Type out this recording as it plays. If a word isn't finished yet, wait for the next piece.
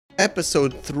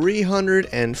episode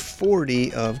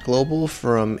 340 of Global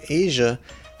from Asia,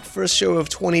 first show of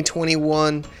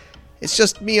 2021. It's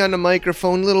just me on the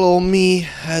microphone, little old me.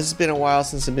 Has been a while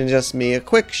since it's been just me. A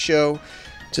quick show,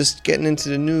 just getting into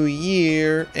the new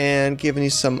year and giving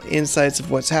you some insights of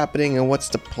what's happening and what's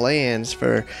the plans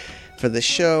for the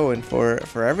show and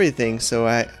for everything. So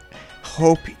I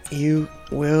hope you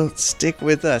will stick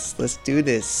with us. Let's do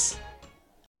this.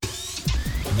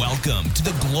 Welcome to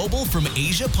the Global from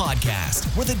Asia podcast,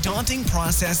 where the daunting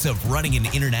process of running an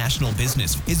international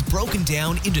business is broken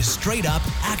down into straight up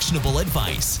actionable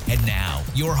advice. And now,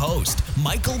 your host,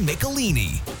 Michael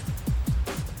Michelini.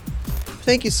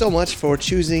 Thank you so much for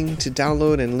choosing to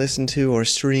download and listen to or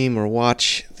stream or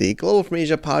watch the Global from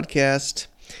Asia podcast.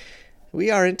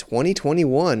 We are in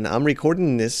 2021. I'm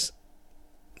recording this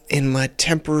in my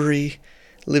temporary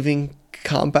living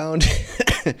compound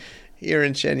here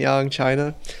in Shenyang,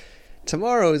 China.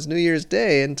 Tomorrow is New Year's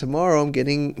Day, and tomorrow I'm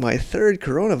getting my third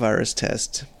coronavirus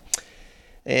test.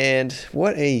 And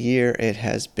what a year it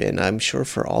has been, I'm sure,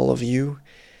 for all of you.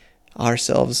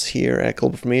 Ourselves here at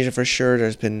Global from Asia, for sure.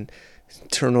 There's been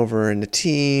turnover in the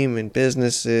team and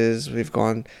businesses. We've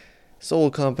gone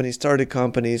sold companies, started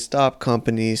companies, stopped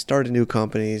companies, started new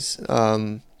companies.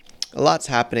 A lot's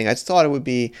happening. I just thought it would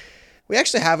be... We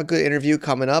actually have a good interview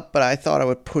coming up, but I thought I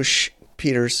would push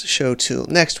Peter's show to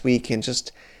next week and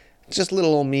just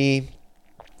little old me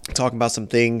talking about some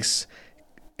things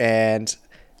and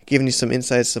giving you some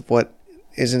insights of what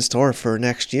is in store for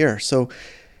next year. So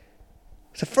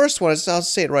the first one is, I'll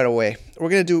say it right away, we're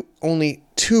going to do only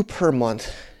 2 per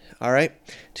month. All right,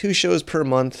 2 shows per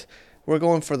month. We're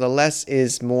going for the less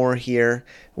is more here.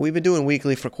 We've been doing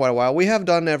weekly for quite a while. We have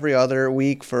done every other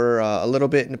week for a little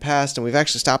bit in the past, and we've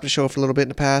actually stopped the show for a little bit in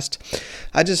the past.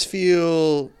 I just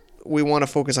feel we want to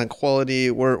focus on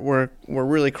quality. We're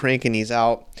really cranking these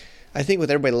out. I think with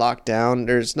everybody locked down,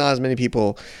 there's not as many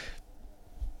people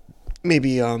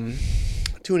maybe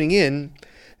tuning in,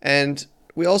 and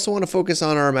we also want to focus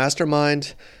on our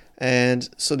mastermind. And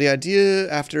so the idea,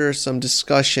 after some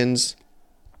discussions,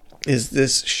 is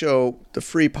this show, the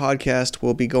free podcast,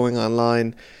 will be going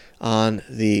online on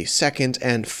the 2nd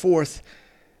and 4th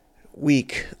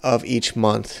week of each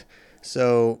month.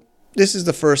 So this is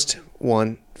the first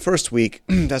week.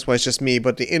 That's why it's just me.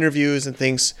 But the interviews and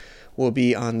things will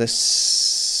be on the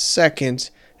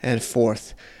 2nd and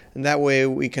 4th. And that way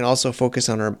we can also focus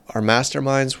on our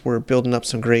masterminds. We're building up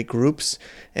some great groups,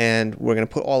 and we're going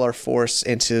to put all our force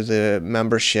into the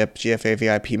membership, GFA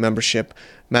VIP membership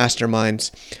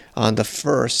masterminds on the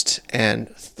 1st and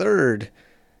 3rd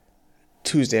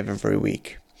Tuesday of every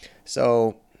week.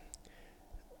 So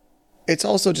it's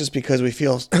also just because we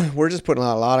feel we're just putting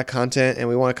out a lot of content, and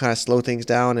we want to kind of slow things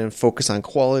down and focus on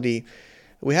quality.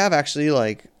 We have actually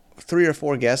like 3 or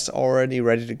 4 guests already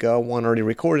ready to go. One already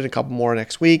recorded, a couple more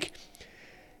next week.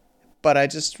 But I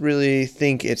just really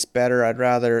think it's better. I'd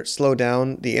rather slow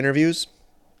down the interviews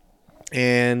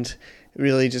and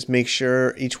really just make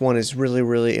sure each one is really,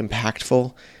 really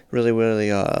impactful, really, really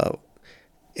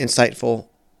insightful,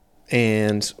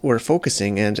 and we're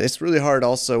focusing. And it's really hard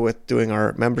also with doing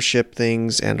our membership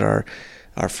things and our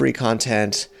free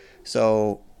content.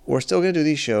 So we're still going to do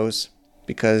these shows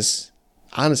because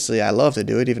honestly, I love to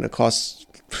do it, even it costs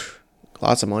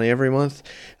lots of money every month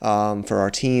for our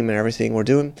team and everything we're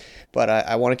doing. But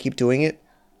I want to keep doing it.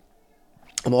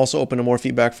 I'm also open to more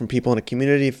feedback from people in the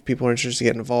community. If people are interested in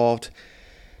getting involved,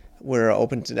 we're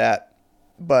open to that.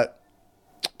 But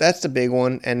that's the big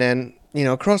one. And then,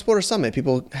 Cross-Border Summit.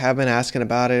 People have been asking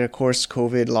about it. Of course,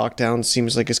 COVID lockdown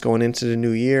seems like it's going into the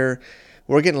new year.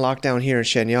 We're getting locked down here in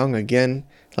Shenyang again.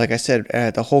 Like I said,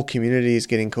 the whole community is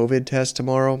getting COVID tests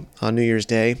tomorrow on New Year's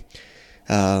Day.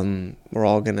 We're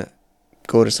all going to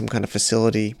go to some kind of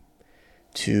facility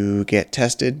to get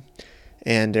tested.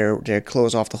 And they're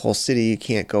closed off the whole city. You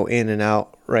can't go in and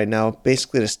out right now.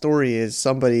 Basically, the story is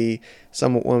some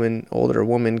older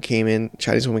woman came in,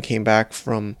 Chinese woman came back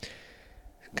from,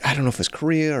 I don't know if it was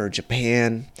Korea or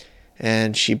Japan,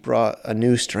 and she brought a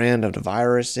new strand of the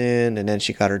virus in, and then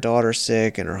she got her daughter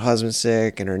sick, and her husband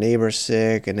sick, and her neighbor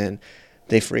sick, and then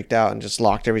they freaked out and just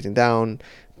locked everything down.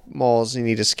 Malls, you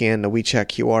need to scan the WeChat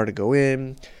QR to go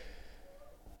in,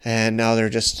 and now they're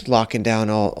just locking down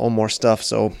all more stuff.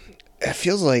 So it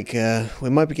feels like we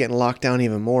might be getting locked down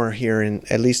even more here,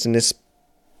 at least in this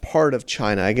part of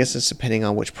China. I guess it's depending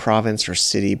on which province or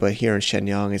city, but here in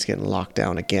Shenyang, it's getting locked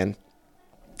down again.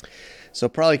 So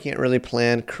probably can't really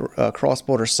plan a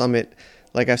cross-border summit.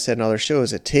 Like I've said in other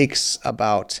shows, it takes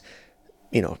about,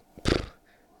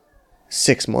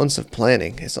 6 months of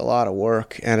planning. It's a lot of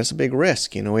work and it's a big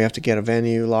risk. We have to get a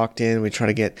venue locked in. We try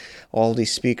to get all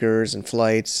these speakers and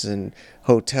flights and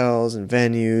hotels and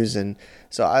venues. And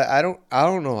so I don't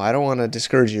know. I don't want to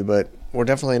discourage you, but we're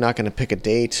definitely not going to pick a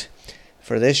date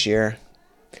for this year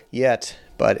yet.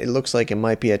 But it looks like it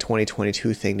might be a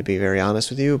 2022 thing, to be very honest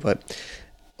with you. But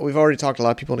we've already talked to a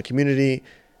lot of people in the community.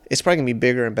 It's probably going to be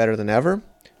bigger and better than ever.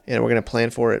 And we're going to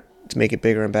plan for it to make it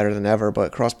bigger and better than ever.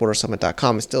 But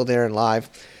crossbordersummit.com is still there and live.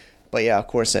 But yeah, of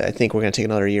course, I think we're going to take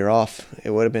another year off.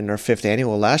 It would have been our 5th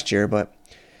annual last year, but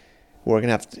we're going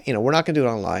to have to, we're not going to do it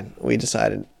online. We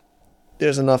decided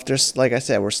there's, like I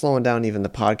said, we're slowing down even the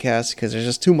podcast because there's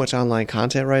just too much online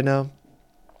content right now.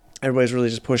 Everybody's really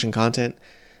just pushing content.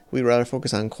 We'd rather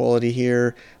focus on quality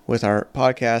here with our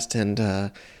podcast. And,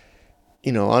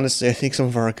 honestly, I think some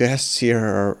of our guests here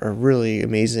are really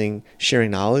amazing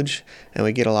sharing knowledge, and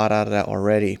we get a lot out of that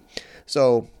already.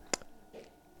 So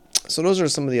those are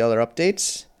some of the other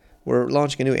updates. We're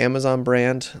launching a new Amazon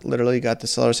brand. Literally got the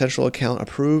Seller Central account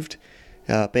approved.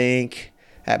 Bank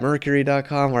at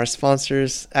Mercury.com, our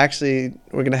sponsors. Actually,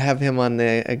 we're going to have him on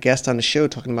a guest on the show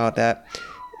talking about that.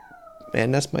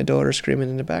 Man, that's my daughter screaming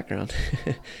in the background.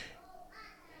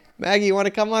 Maggie, you want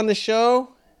to come on the show?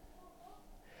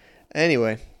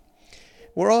 Anyway,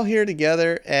 we're all here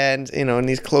together and, in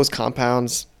these close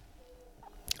compounds.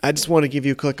 I just want to give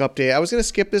you a quick update. I was going to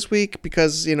skip this week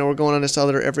because, we're going on this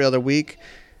every other week.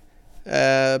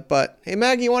 But, hey,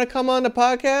 Maggie, you want to come on the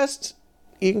podcast?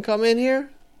 You can come in here.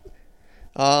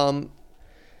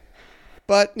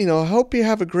 But, I hope you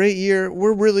have a great year.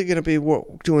 We're really going to be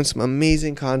doing some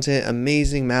amazing content,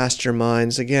 amazing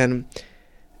masterminds. Again,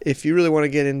 if you really want to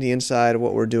get in the inside of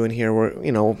what we're doing here,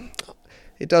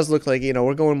 it does look like,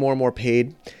 we're going more and more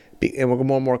paid and we're going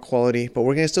more and more quality, but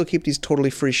we're going to still keep these totally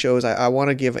free shows. I want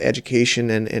to give education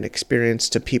and experience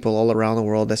to people all around the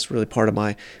world. That's really part of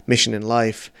my mission in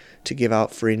life, to give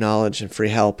out free knowledge and free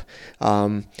help.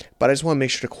 But I just want to make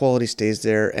sure the quality stays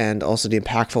there and also the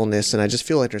impactfulness. And I just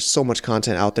feel like there's so much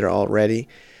content out there already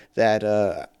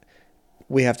that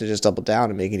we have to just double down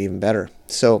and make it even better.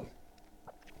 So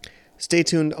stay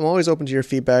tuned. I'm always open to your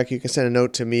feedback. You can send a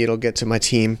note to me. It'll get to my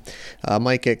team,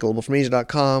 Mike at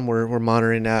globalfromasia.com. We're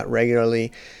monitoring that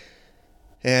regularly.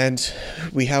 And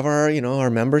we have our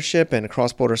membership and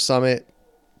Cross Border Summit.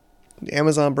 The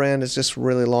Amazon brand is just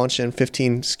really launching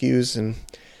 15 SKUs and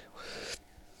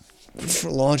for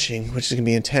launching, which is going to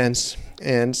be intense.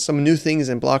 And some new things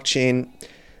in blockchain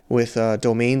with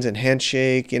domains and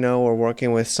Handshake. We're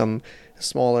working with some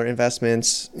smaller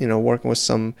investments, working with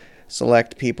some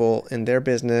select people in their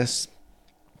business.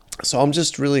 So I'm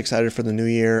just really excited for the new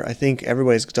year. I think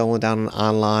everybody's doubling down on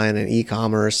online and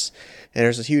e-commerce, and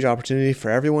there's a huge opportunity for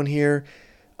everyone here.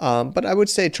 But I would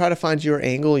say try to find your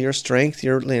angle, your strength,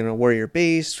 where you're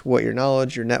based, what your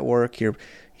knowledge, your network, your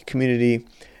community,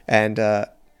 and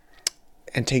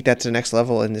take that to the next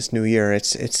level in this new year.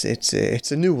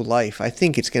 It's a new life. I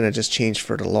think it's going to just change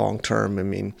for the long term. I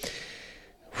mean,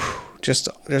 just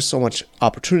there's so much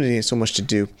opportunity and so much to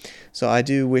do. So I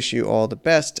do wish you all the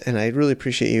best, and I really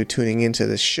appreciate you tuning into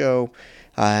this show.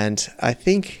 And I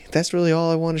think that's really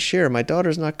all I want to share. My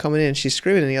daughter's not coming in. She's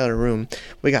screaming in the other room.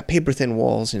 We got paper thin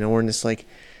walls. We're in this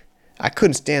I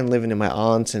couldn't stand living in my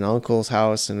aunt's and uncle's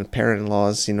house and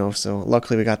parent-in-law's, so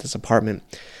luckily we got this apartment.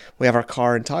 We have our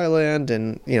car in Thailand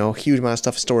and, huge amount of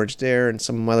stuff storage there and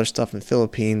some of my other stuff in the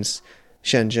Philippines,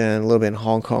 Shenzhen, a little bit in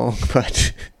Hong Kong,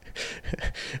 but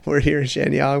we're here in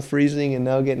Shenyang freezing and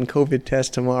now getting COVID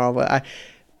tests tomorrow. But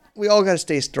we all got to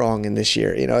stay strong in this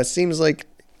year. It seems like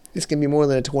it's going to be more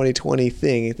than a 2020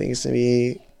 thing. I think it's going to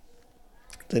be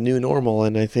the new normal.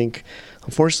 And I think,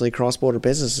 unfortunately, cross-border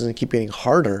business is going to keep getting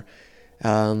harder,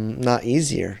 not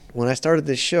easier. When I started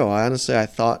this show, I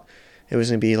thought it was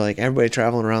going to be like everybody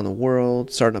traveling around the world,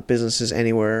 starting up businesses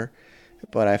anywhere.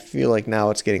 But I feel like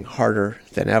now it's getting harder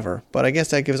than ever. But I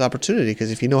guess that gives opportunity,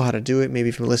 because if you know how to do it, maybe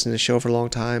if you've been listening to the show for a long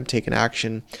time, taking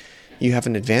action, you have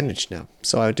an advantage now.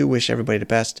 So I do wish everybody the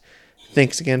best.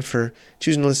 Thanks again for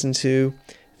choosing to listen to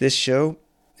this show,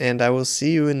 and I will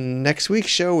see you in next week's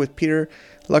show with Peter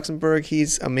Luxembourg.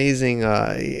 He's amazing.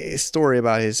 Story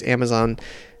about his Amazon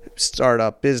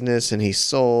startup business, and he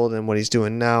sold, and what he's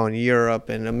doing now in Europe,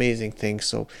 and amazing things.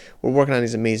 So we're working on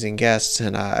these amazing guests,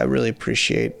 and I really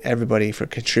appreciate everybody for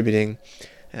contributing.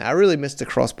 And I really missed the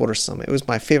Cross Border Summit. It was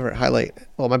my favorite highlight.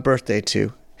 Well, my birthday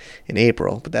too, in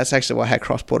April. But that's actually why I had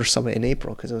Cross Border Summit in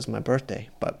April, because it was my birthday.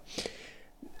 But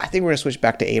I think we're going to switch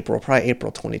back to April, probably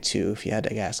April 22 if you had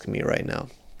to ask me right now.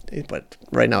 But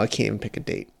right now I can't even pick a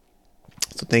date.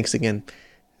 So thanks again.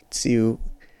 See you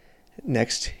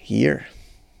next year.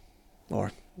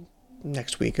 Or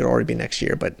next week. It'll already be next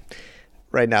year. But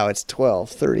right now it's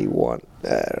 12:31.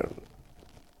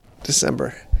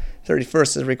 December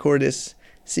 31st as I record this.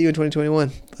 See you in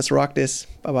 2021. Let's rock this.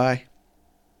 Bye-bye.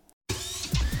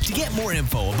 To get more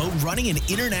info about running an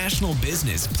international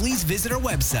business, please visit our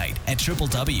website at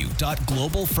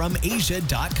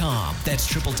www.globalfromasia.com.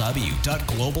 That's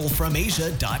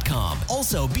www.globalfromasia.com.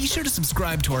 Also, be sure to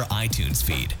subscribe to our iTunes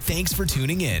feed. Thanks for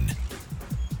tuning in.